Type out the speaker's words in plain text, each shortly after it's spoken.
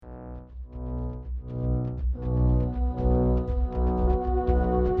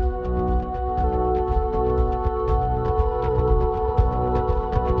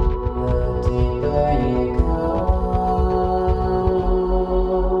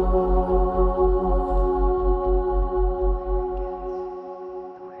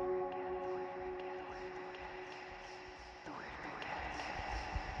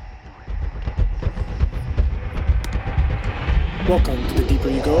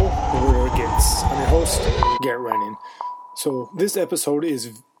host, Garrett Rennan. So this episode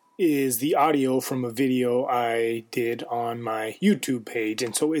is the audio from a video I did on my YouTube page,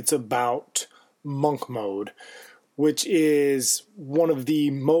 and so it's about monk mode, which is one of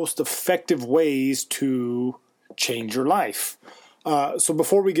the most effective ways to change your life. So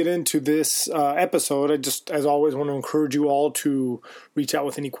before we get into this episode, I just, as always, want to encourage you all to reach out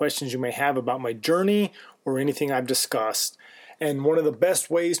with any questions you may have about my journey or anything I've discussed. And one of the best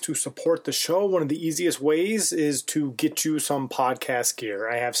ways to support the show, one of the easiest ways, is to get you some podcast gear.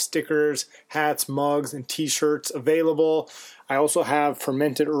 I have stickers, hats, mugs, and t-shirts available. I also have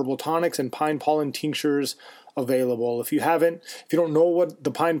fermented herbal tonics and pine pollen tinctures available. If you don't know what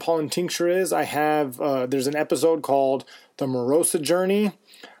the pine pollen tincture is, I have, there's an episode called The Morosa Journey.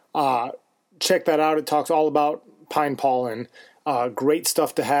 Check that out. It talks all about pine pollen. Great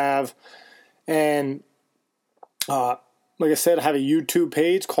stuff to have. And, like I said, I have a YouTube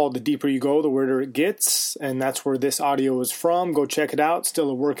page called The Deeper You Go, The Weirder It Gets, and that's where this audio is from. Go check it out.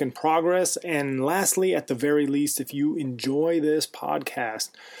 Still a work in progress. And lastly, at the very least, if you enjoy this podcast,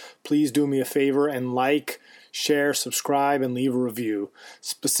 please do me a favor and like, share, subscribe, and leave a review.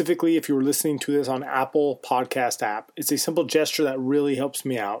 Specifically, if you were listening to this on Apple Podcast app. It's a simple gesture that really helps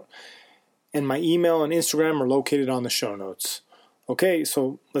me out. And my email and Instagram are located on the show notes. Okay,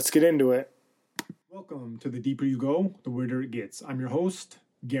 so let's get into it. Welcome to The Deeper You Go, The Weirder It Gets. I'm your host,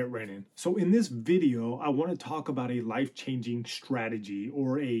 Garrett Rennan. So in this video, I want to talk about a life-changing strategy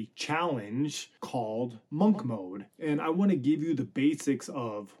or a challenge called monk mode. And I want to give you the basics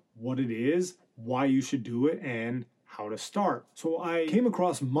of what it is, why you should do it, and how to start. So I came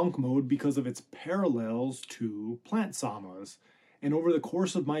across monk mode because of its parallels to plant samas. And over the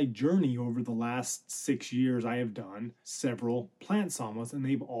course of my journey over the last 6 years, I have done several plant samas, and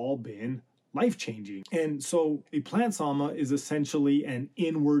they've all been life-changing. And so a plant sama is essentially an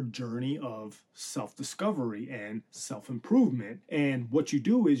inward journey of self-discovery and self-improvement. And what you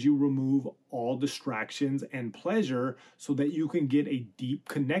do is you remove all distractions and pleasure so that you can get a deep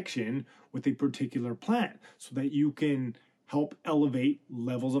connection with a particular plant, so that you can help elevate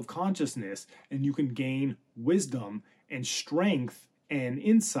levels of consciousness and you can gain wisdom and strength and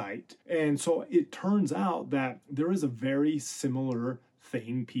insight. And so it turns out that there is a very similar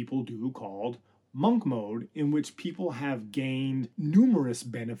thing people do called monk mode, in which people have gained numerous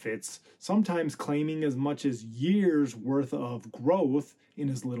benefits, sometimes claiming as much as years worth of growth in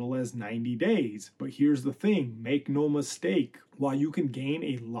as little as 90 days. But here's the thing, make no mistake, while you can gain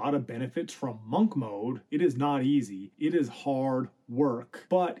a lot of benefits from monk mode, it is not easy. It is hard work.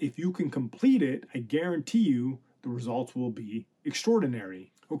 But if you can complete it, I guarantee you the results will be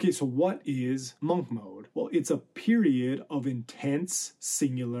extraordinary. Okay, so what is monk mode? Well, it's a period of intense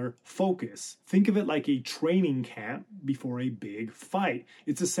singular focus. Think of it like a training camp before a big fight.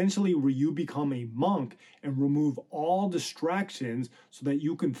 It's essentially where you become a monk and remove all distractions so that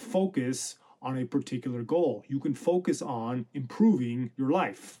you can focus on a particular goal. You can focus on improving your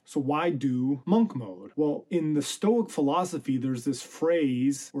life. So why do monk mode? Well, in the Stoic philosophy, there's this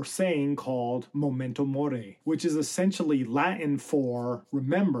phrase or saying called memento mori, which is essentially Latin for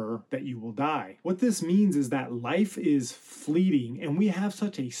remember that you will die. What this means is that life is fleeting and we have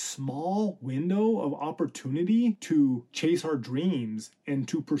such a small window of opportunity to chase our dreams and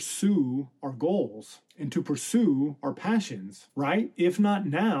to pursue our goals and to pursue our passions, right? If not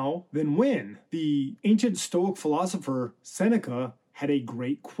now, then when? The ancient Stoic philosopher Seneca had a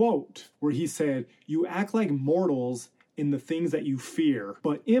great quote where he said, "You act like mortals in the things that you fear,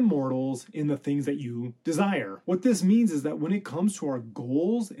 but immortals in the things that you desire." What this means is that when it comes to our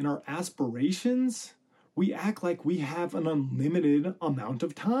goals and our aspirations, we act like we have an unlimited amount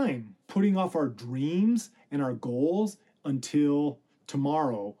of time, putting off our dreams and our goals until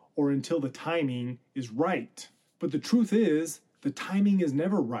tomorrow or until the timing is right. But the truth is, the timing is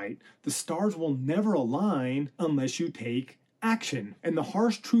never right. The stars will never align unless you take action. And the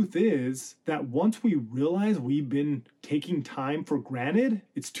harsh truth is that once we realize we've been taking time for granted,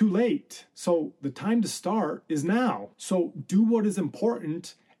 it's too late. So the time to start is now. So do what is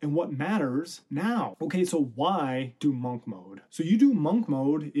important and what matters now. Okay, so why do monk mode? So you do monk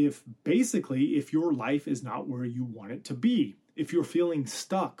mode if your life is not where you want it to be. If you're feeling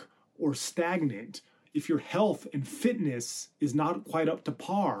stuck or stagnant, if your health and fitness is not quite up to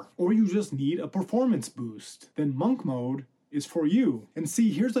par, or you just need a performance boost, then monk mode is for you. And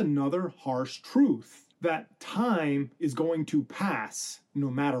see, here's another harsh truth, that time is going to pass no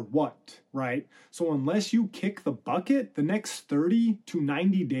matter what, right? So unless you kick the bucket, the next 30 to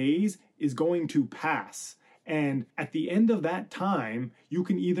 90 days is going to pass. And at the end of that time, you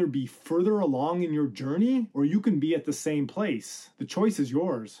can either be further along in your journey or you can be at the same place. The choice is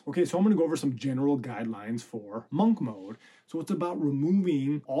yours. Okay, so I'm going to go over some general guidelines for monk mode. So it's about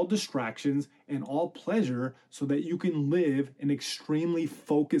removing all distractions and all pleasure so that you can live an extremely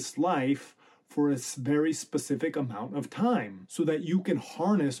focused life for a very specific amount of time, so that you can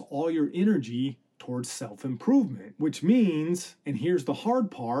harness all your energy towards self-improvement, which means, and here's the hard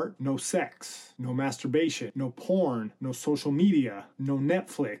part, no sex, no masturbation, no porn, no social media, no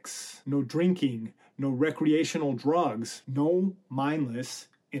Netflix, no drinking, no recreational drugs, no mindless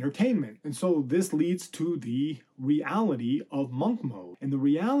entertainment. And so this leads to the reality of monk mode. And the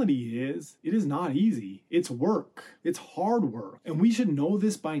reality is, it is not easy. It's work. It's hard work. And we should know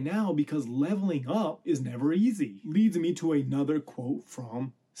this by now because leveling up is never easy. Leads me to another quote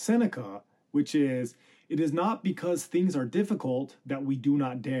from Seneca, which is, "It is not because things are difficult that we do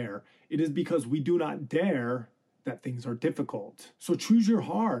not dare. It is because we do not dare that things are difficult." So choose your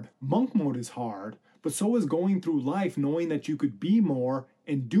hard. Monk mode is hard, but so is going through life knowing that you could be more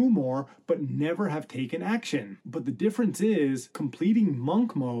and do more, but never have taken action. But the difference is completing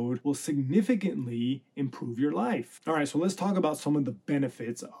monk mode will significantly improve your life. All right, so let's talk about some of the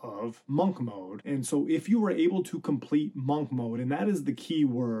benefits of monk mode. And so if you were able to complete monk mode, and that is the key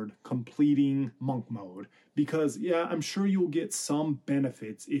word, completing monk mode, because yeah, I'm sure you'll get some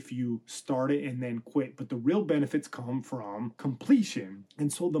benefits if you start it and then quit, but the real benefits come from completion.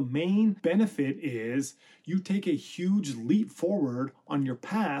 And so the main benefit is you take a huge leap forward on your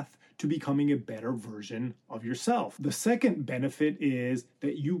path to becoming a better version of yourself. The second benefit is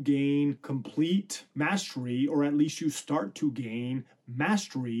that you gain complete mastery, or at least you start to gain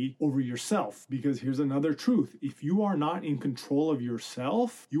mastery over yourself. Because here's another truth. If you are not in control of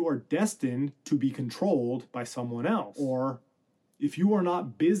yourself, you are destined to be controlled by someone else. Or if you are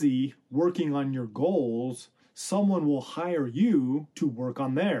not busy working on your goals, someone will hire you to work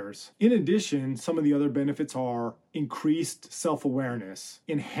on theirs. In addition, some of the other benefits are increased self-awareness,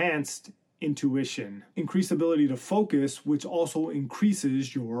 enhanced intuition, increased ability to focus, which also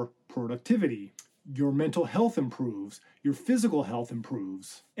increases your productivity. Your mental health improves, your physical health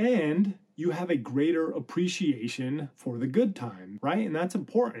improves, and you have a greater appreciation for the good time, right? And that's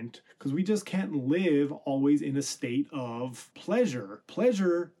important because we just can't live always in a state of pleasure.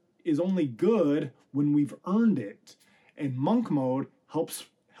 Pleasure is only good when we've earned it. And monk mode helps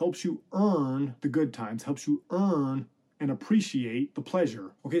you earn the good times, helps you earn and appreciate the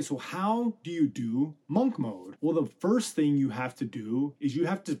pleasure. Okay, so how do you do monk mode? Well, the first thing you have to do is you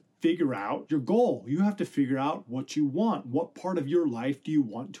have to figure out your goal. You have to figure out what you want. What part of your life do you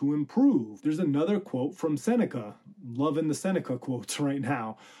want to improve? There's another quote from Seneca. Loving the Seneca quotes right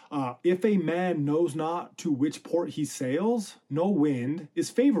now. If a man knows not to which port he sails, no wind is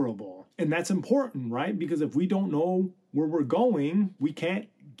favorable. And that's important, right? Because if we don't know where we're going, we can't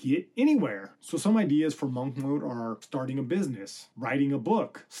get anywhere. So some ideas for monk mode are starting a business, writing a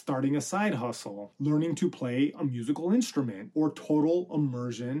book, starting a side hustle, learning to play a musical instrument, or total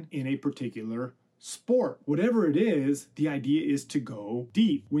immersion in a particular sport. Whatever it is, the idea is to go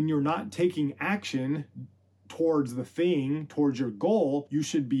deep. When you're not taking action towards the thing, towards your goal, you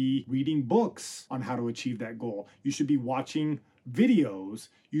should be reading books on how to achieve that goal. You should be watching videos,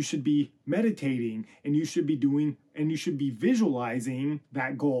 you should be meditating, and you should be visualizing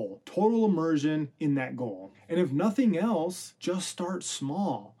that goal. Total immersion in that goal. And if nothing else, just start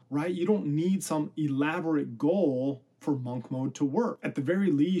small, right? You don't need some elaborate goal for monk mode to work. At the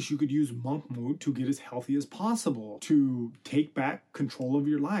very least, you could use monk mode to get as healthy as possible, to take back control of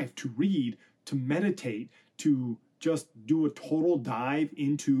your life, to read, to meditate, to just do a total dive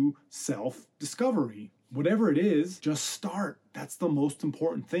into self-discovery. Whatever it is, just start. That's the most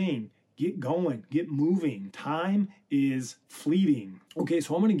important thing. Get going, get moving. Time is fleeting. Okay,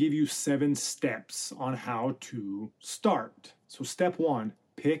 so I'm going to give you 7 steps on how to start. So step 1,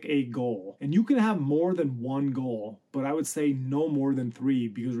 pick a goal. And you can have more than one goal, but I would say no more than 3,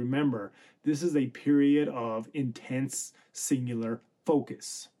 because remember, this is a period of intense singular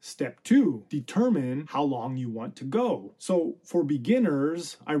focus. Step 2, determine how long you want to go. So for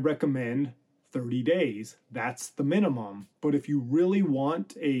beginners, I recommend 30 days. That's the minimum. But if you really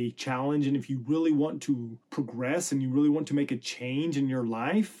want a challenge and if you really want to progress and you really want to make a change in your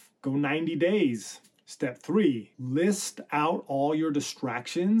life, go 90 days. Step 3, list out all your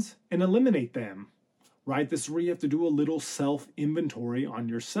distractions and eliminate them. Right? This is where you have to do a little self-inventory on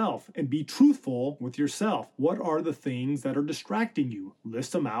yourself and be truthful with yourself. What are the things that are distracting you?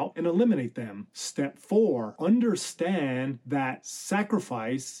 List them out and eliminate them. Step 4, understand that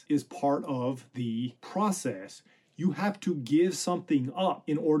sacrifice is part of the process. You have to give something up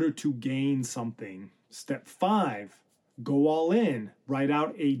in order to gain something. Step 5, go all in. Write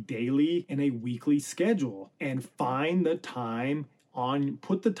out a daily and a weekly schedule and find the time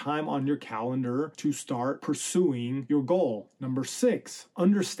put the time on your calendar to start pursuing your goal. Number 6,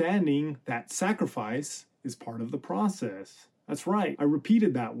 understanding that sacrifice is part of the process. That's right. I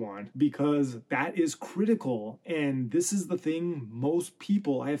repeated that one because that is critical. And this is the thing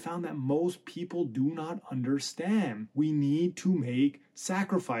I have found that most people do not understand. We need to make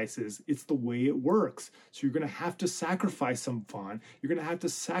sacrifices. It's the way it works. So you're going to have to sacrifice some fun. You're going to have to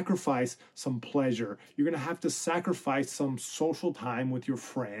sacrifice some pleasure. You're going to have to sacrifice some social time with your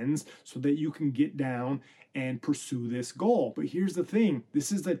friends so that you can get down and pursue this goal. But here's the thing.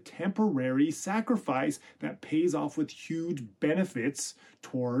 This is a temporary sacrifice that pays off with huge benefits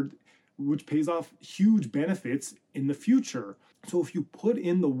in the future. So if you put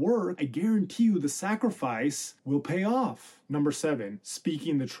in the work, I guarantee you the sacrifice will pay off. Number 7,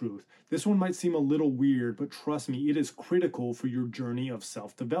 speaking the truth. This one might seem a little weird, but trust me, it is critical for your journey of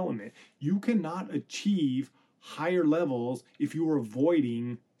self-development. You cannot achieve higher levels if you are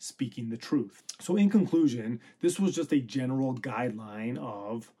avoiding speaking the truth. So in conclusion, this was just a general guideline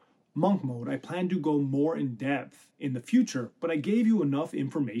of monk mode. I plan to go more in depth in the future, but I gave you enough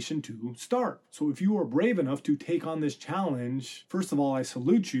information to start. So if you are brave enough to take on this challenge, first of all, I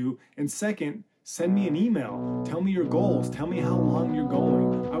salute you. And second, send me an email. Tell me your goals. Tell me how long you're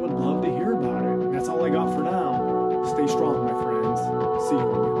going. I would love to hear about it. That's all I got for now. Stay strong, my friends. See you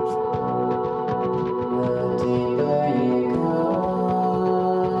on the other side.